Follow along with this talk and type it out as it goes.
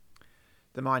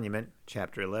The Monument,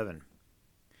 Chapter 11.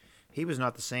 He was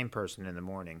not the same person in the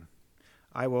morning.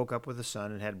 I woke up with the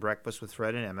sun and had breakfast with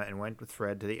Fred and Emma and went with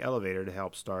Fred to the elevator to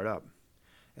help start up.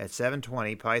 At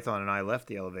 7:20, Python and I left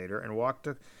the elevator and walked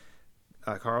to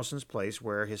Carlson's place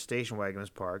where his station wagon was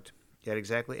parked. At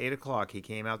exactly 8 o'clock, he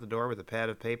came out the door with a pad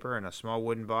of paper and a small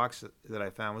wooden box that I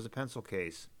found was a pencil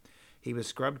case. He was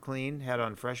scrubbed clean, had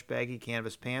on fresh baggy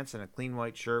canvas pants and a clean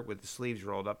white shirt with the sleeves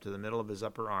rolled up to the middle of his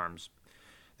upper arms.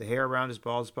 The hair around his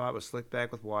bald spot was slicked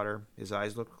back with water. His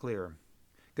eyes looked clear.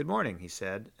 "Good morning," he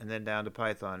said, and then down to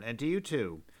Python. "And to you,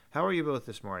 too. How are you both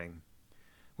this morning?"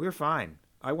 "We're fine.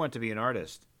 I want to be an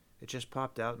artist." It just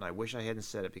popped out, and I wish I hadn't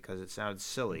said it because it sounded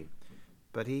silly.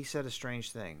 But he said a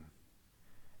strange thing.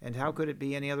 And how could it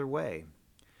be any other way?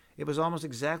 It was almost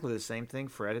exactly the same thing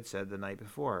Fred had said the night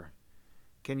before.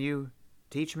 "Can you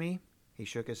teach me?" He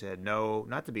shook his head. "No,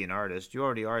 not to be an artist. You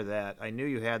already are that. I knew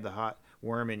you had the hot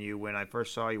worm in you when I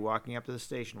first saw you walking up to the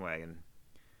station wagon."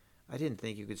 "I didn't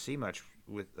think you could see much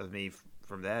of me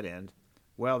from that end."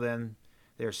 "Well, then,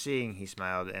 they're seeing," he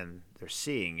smiled, "and they're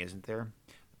seeing, isn't there?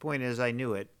 The point is, I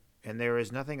knew it, and there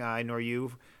is nothing I, nor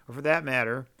you, or for that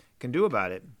matter, can do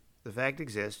about it. The fact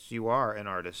exists. You are an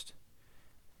artist."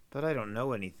 "But I don't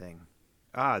know anything."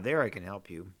 "Ah, there I can help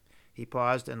you." He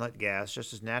paused and let gas,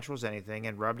 just as natural as anything,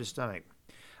 and rubbed his stomach.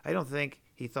 I don't think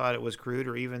he thought it was crude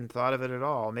or even thought of it at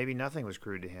all. Maybe nothing was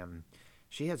crude to him.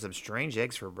 "She had some strange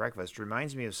eggs for breakfast.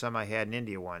 Reminds me of some I had in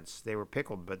India once. They were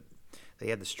pickled, but they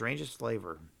had the strangest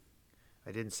flavor."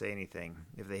 I didn't say anything.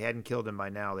 If they hadn't killed him by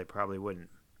now, they probably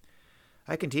wouldn't.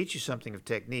 "I can teach you something of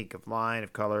technique, of line,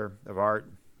 of color, of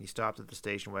art." He stopped at the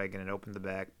station wagon and opened the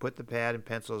back, put the pad and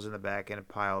pencils in the back in a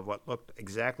pile of what looked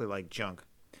exactly like junk.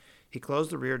 He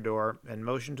closed the rear door and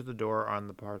motioned to the door on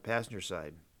the passenger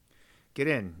side. "Get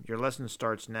in. Your lesson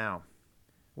starts now."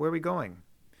 "Where are we going?"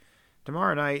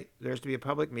 "Tomorrow night, there's to be a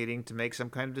public meeting to make some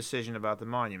kind of decision about the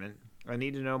monument. I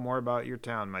need to know more about your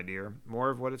town, my dear, more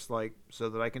of what it's like, so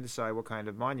that I can decide what kind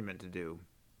of monument to do."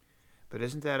 "But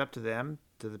isn't that up to them,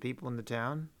 to the people in the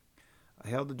town?" I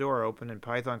held the door open, and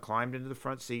Python climbed into the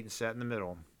front seat and sat in the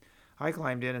middle. I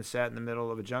climbed in and sat in the middle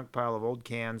of a junk pile of old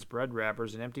cans, bread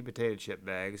wrappers, and empty potato chip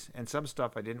bags, and some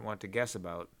stuff I didn't want to guess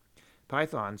about.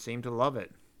 Python seemed to love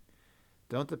it.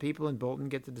 "Don't the people in Bolton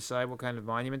get to decide what kind of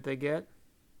monument they get?"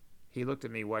 He looked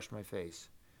at me, watched my face.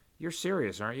 "You're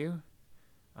serious, aren't you?"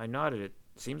 I nodded. "It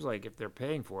seems like if they're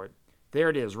paying for it." "There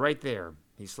it is, right there."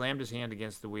 He slammed his hand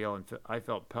against the wheel, and I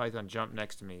felt Python jump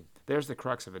next to me. "There's the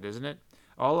crux of it, isn't it?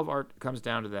 All of art comes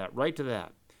down to that, right to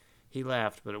that." He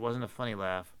laughed, but it wasn't a funny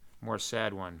laugh, more a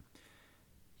sad one.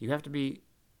 You have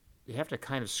to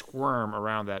kind of squirm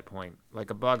around that point, like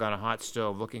a bug on a hot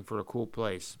stove looking for a cool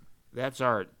place. That's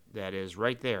art, that is,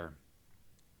 right there."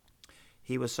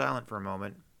 He was silent for a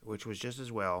moment, which was just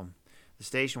as well. The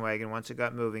station wagon, once it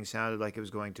got moving, sounded like it was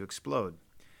going to explode.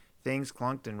 Things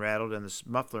clunked and rattled, and the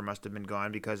muffler must have been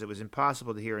gone because it was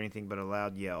impossible to hear anything but a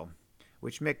loud yell,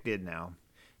 which Mick did now.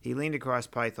 He leaned across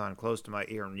Python close to my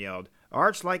ear and yelled,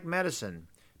 "Art's like medicine.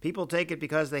 People take it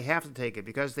because they have to take it,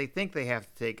 because they think they have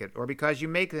to take it, or because you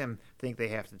make them think they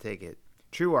have to take it.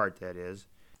 True art, that is."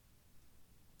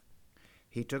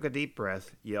 He took a deep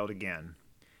breath, yelled again.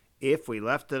 "If we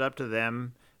left it up to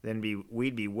them, then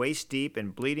we'd be waist-deep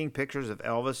in bleeding pictures of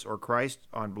Elvis or Christ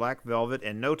on black velvet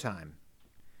in no time."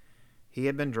 He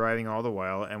had been driving all the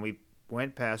while, and we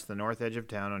went past the north edge of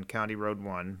town on County Road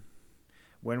 1.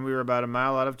 When we were about a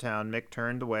mile out of town, Mick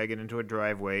turned the wagon into a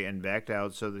driveway and backed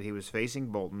out so that he was facing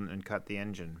Bolton and cut the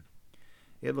engine.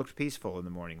 It looked peaceful in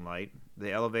the morning light.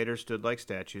 The elevators stood like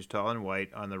statues, tall and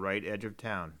white, on the right edge of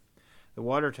town. The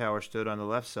water tower stood on the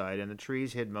left side, and the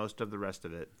trees hid most of the rest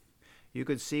of it. You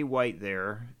could see white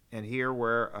there, and here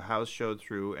where a house showed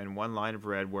through, and one line of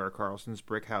red where Carlson's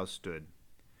brick house stood.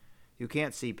 "You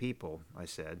can't see people," I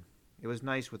said. It was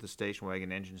nice with the station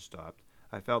wagon engine stopped.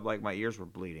 I felt like my ears were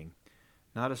bleeding.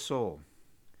 "Not a soul."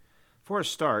 "For a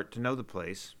start, to know the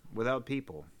place, without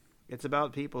people. It's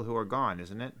about people who are gone,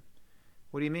 isn't it?"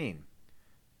 "What do you mean?"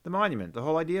 "The monument, the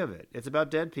whole idea of it. It's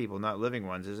about dead people, not living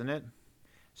ones, isn't it?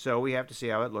 So we have to see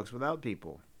how it looks without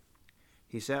people."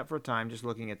 He sat for a time just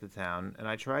looking at the town, and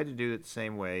I tried to do it the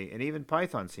same way, and even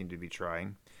Python seemed to be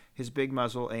trying. His big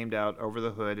muzzle aimed out over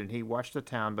the hood, and he watched the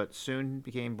town, but soon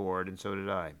became bored, and so did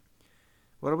I.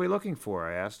 "What are we looking for?"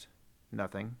 I asked.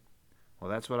 "Nothing." "Well,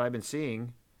 that's what I've been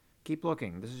seeing. Keep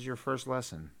looking. This is your first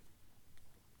lesson."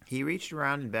 He reached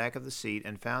around in back of the seat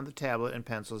and found the tablet and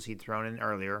pencils he'd thrown in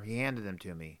earlier. He handed them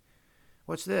to me.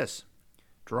 "What's this?"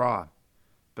 "Draw."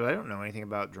 "But I don't know anything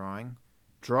about drawing."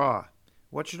 "Draw."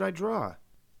 "What should I draw?"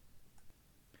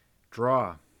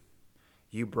 "Draw."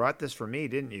 "You brought this for me,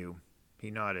 didn't you?"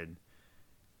 He nodded.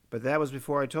 But that was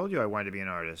before I told you I wanted to be an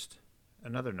artist.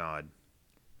 Another nod.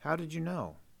 How did you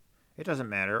know? It doesn't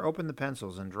matter. Open the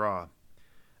pencils and draw.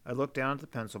 I looked down at the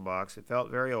pencil box. It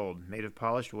felt very old, made of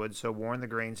polished wood so worn the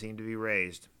grain seemed to be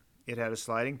raised. It had a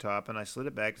sliding top, and I slid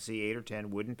it back to see 8 or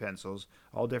 10 wooden pencils,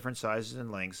 all different sizes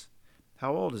and lengths.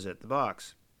 How old is it, the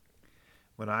box?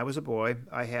 When I was a boy,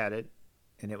 I had it,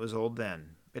 and it was old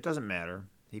then. It doesn't matter.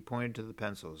 He pointed to the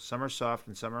pencils. Some are soft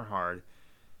and some are hard.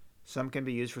 Some can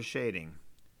be used for shading.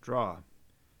 Draw.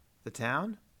 The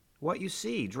town? What you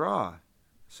see. Draw.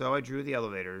 So I drew the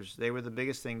elevators. They were the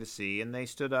biggest thing to see, and they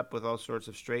stood up with all sorts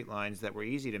of straight lines that were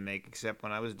easy to make, except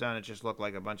when I was done it just looked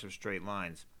like a bunch of straight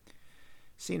lines.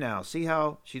 See now, see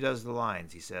how she does the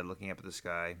lines, he said, looking up at the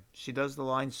sky. She does the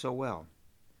lines so well.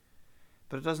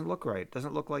 But it doesn't look right. It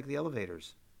doesn't look like the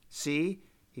elevators. See?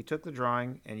 He took the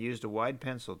drawing and used a wide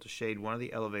pencil to shade one of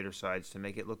the elevator sides to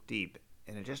make it look deep,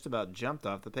 and it just about jumped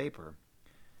off the paper.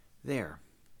 There.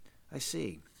 I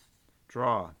see.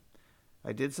 Draw.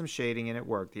 I did some shading and it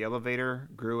worked. The elevator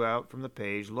grew out from the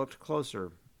page, looked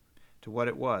closer to what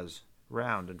it was,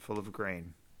 round and full of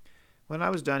grain. When I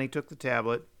was done, he took the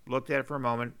tablet, looked at it for a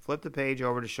moment, flipped the page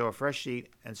over to show a fresh sheet,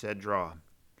 and said, Draw.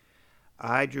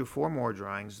 I drew 4 more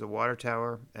drawings, the water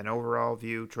tower, an overall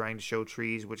view trying to show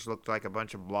trees which looked like a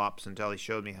bunch of blops until he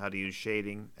showed me how to use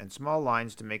shading, and small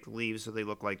lines to make the leaves so they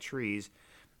look like trees,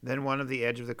 then one of the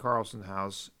edge of the Paulsen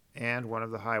house, and one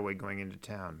of the highway going into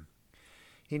town.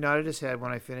 He nodded his head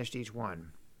when I finished each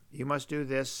one. You must do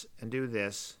this and do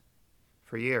this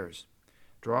for years.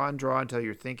 Draw and draw until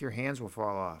you think your hands will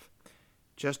fall off.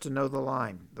 Just to know the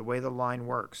line, the way the line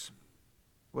works.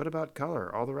 What about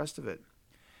color, all the rest of it?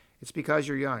 It's because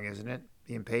you're young, isn't it?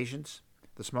 The impatience?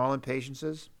 The small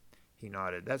impatiences? He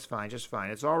nodded. That's fine, just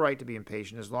fine. It's all right to be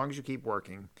impatient as long as you keep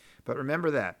working. But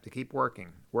remember that, to keep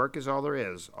working. Work is all there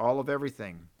is, all of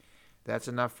everything. That's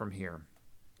enough from here.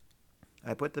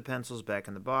 I put the pencils back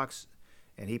in the box,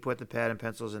 and he put the pad and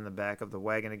pencils in the back of the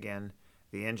wagon again.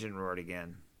 The engine roared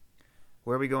again.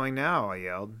 Where are we going now? I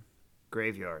yelled.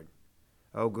 Graveyard.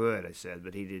 Oh, good, I said,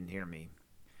 but he didn't hear me.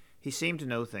 He seemed to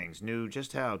know things, knew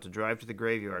just how to drive to the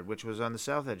graveyard, which was on the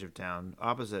south edge of town,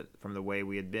 opposite from the way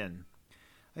we had been.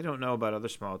 I don't know about other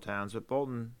small towns, but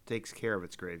Bolton takes care of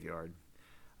its graveyard.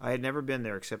 I had never been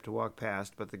there except to walk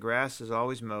past, but the grass is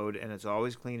always mowed, and it's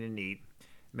always clean and neat.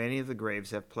 Many of the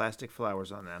graves have plastic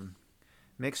flowers on them.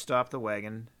 Mick stopped the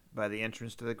wagon by the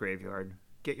entrance to the graveyard.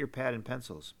 Get your pad and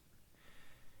pencils.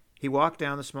 He walked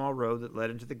down the small road that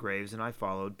led into the graves, and I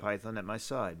followed, Python at my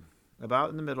side. About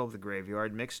in the middle of the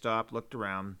graveyard, Mick stopped, looked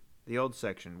around. The old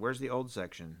section. Where's the old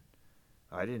section?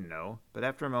 I didn't know, but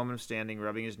after a moment of standing,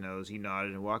 rubbing his nose, he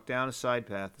nodded and walked down a side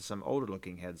path to some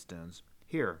older-looking headstones.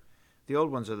 Here, the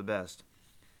old ones are the best.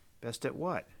 Best at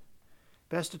what?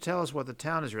 Best to tell us what the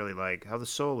town is really like, how the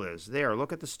soul is. There,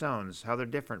 look at the stones, how they're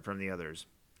different from the others.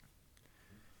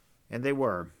 And they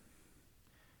were.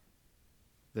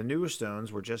 The newer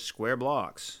stones were just square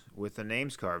blocks, with the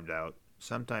names carved out,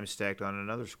 sometimes stacked on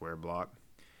another square block.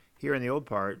 Here in the old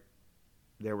part,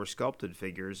 there were sculpted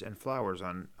figures and flowers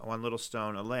on one little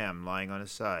stone, a lamb lying on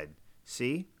his side.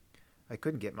 See? I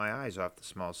couldn't get my eyes off the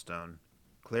small stone.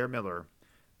 Claire Miller,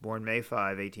 born May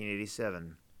 5,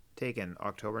 1887. Taken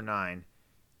October 9,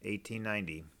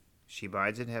 1890. She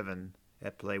bides in heaven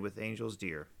at play with angels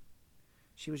dear.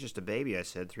 She was just a baby, I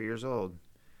said, 3 years old.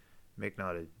 Mick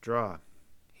nodded. Draw.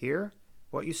 Here?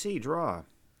 What you see, draw.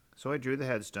 So I drew the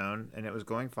headstone, and it was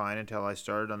going fine until I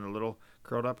started on the little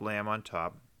curled-up lamb on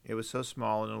top. It was so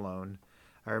small and alone.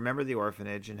 I remembered the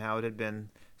orphanage and how it had been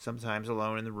sometimes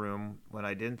alone in the room when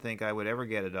I didn't think I would ever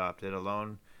get adopted,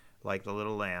 alone like the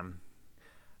little lamb.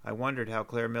 I wondered how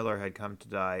Claire Miller had come to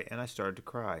die, and I started to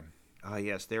cry. Ah,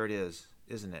 yes, there it is,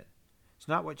 isn't it? It's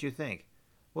not what you think.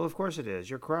 Well, of course it is.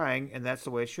 You're crying, and that's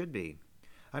the way it should be.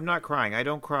 I'm not crying. I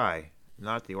don't cry.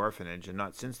 Not at the orphanage, and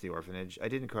not since the orphanage. I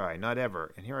didn't cry, not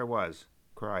ever, and here I was,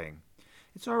 crying.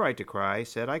 It's all right to cry, I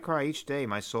said. I cry each day.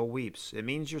 My soul weeps. It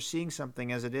means you're seeing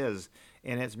something as it is,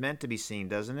 and it's meant to be seen,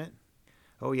 doesn't it?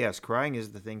 Oh, yes, crying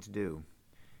is the thing to do.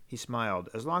 He smiled.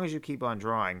 As long as you keep on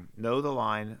drawing, know the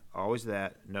line, always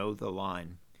that, know the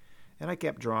line. And I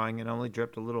kept drawing and only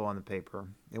dripped a little on the paper.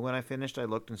 And when I finished, I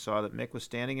looked and saw that Mick was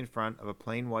standing in front of a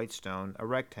plain white stone, a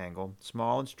rectangle,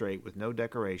 small and straight, with no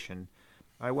decoration.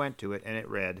 I went to it, and it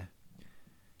read,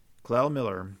 Clell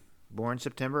Miller, born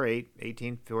September 8,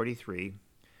 1843,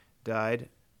 died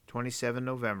 27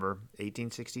 November,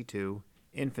 1862,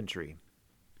 infantry.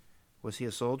 Was he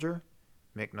a soldier?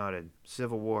 Mick nodded.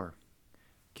 Civil War.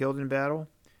 Killed in battle?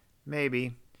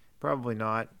 Maybe. Probably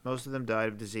not. Most of them died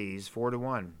of disease,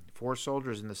 4-1. 4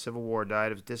 soldiers in the Civil War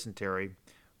died of dysentery,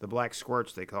 the black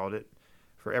squirts they called it.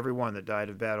 for every one that died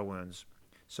of battle wounds.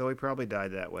 So he probably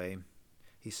died that way.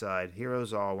 He sighed.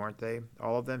 Heroes all, weren't they?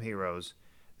 All of them heroes.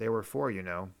 There were 4, you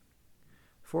know.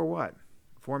 4 what?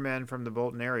 4 men from the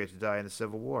Bolton area to die in the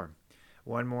Civil War.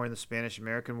 1 more in the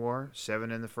Spanish-American War,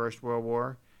 7 in the First World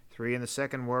War, 3 in the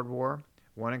Second World War,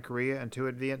 1 in Korea, and 2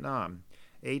 in Vietnam.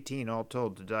 18 all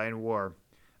told to die in war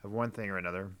of one thing or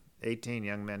another. 18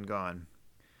 young men gone.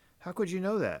 How could you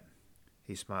know that?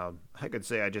 He smiled. I could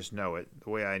say I just know it, the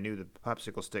way I knew the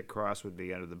popsicle stick cross would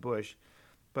be under the bush,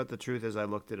 but the truth is I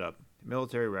looked it up.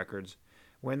 Military records.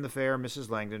 When the fair Mrs.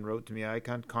 Langdon wrote to me, I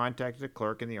contacted a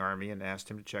clerk in the Army and asked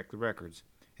him to check the records.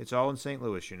 It's all in St.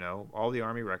 Louis, you know, all the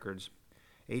Army records.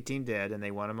 18 dead, and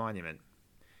they want a monument.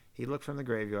 He looked from the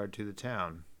graveyard to the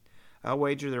town. I'll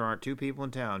wager there aren't 2 people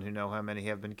in town who know how many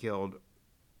have been killed,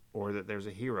 or that there's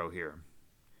a hero here.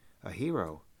 A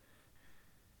hero?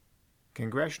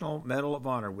 Congressional Medal of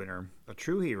Honor winner. A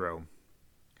true hero.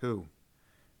 Who?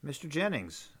 Mr.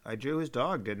 Jennings. I drew his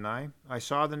dog, didn't I? I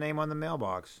saw the name on the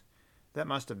mailbox. That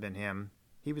must have been him.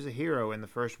 He was a hero in the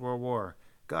First World War.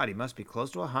 God, he must be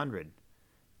close to 100.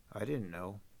 I didn't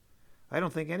know. I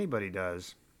don't think anybody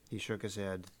does. He shook his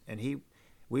head. And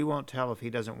we won't tell if he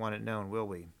doesn't want it known, will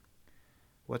we?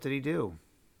 What did he do?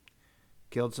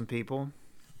 Killed some people.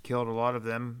 Killed a lot of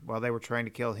them while they were trying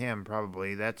to kill him,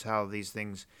 probably. That's how these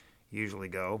things usually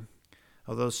go.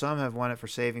 Although some have won it for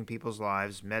saving people's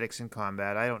lives, medics in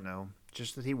combat, I don't know.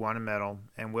 Just that he won a medal,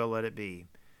 and we'll let it be.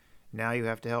 Now you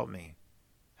have to help me.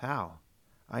 How?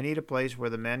 I need a place where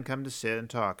the men come to sit and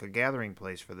talk, a gathering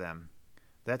place for them.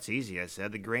 That's easy, I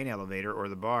said. The grain elevator or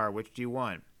the bar, which do you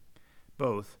want?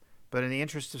 Both, but in the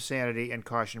interest of sanity and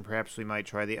caution, perhaps we might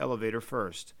try the elevator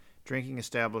first. Drinking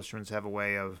establishments have a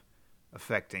way of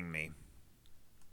affecting me.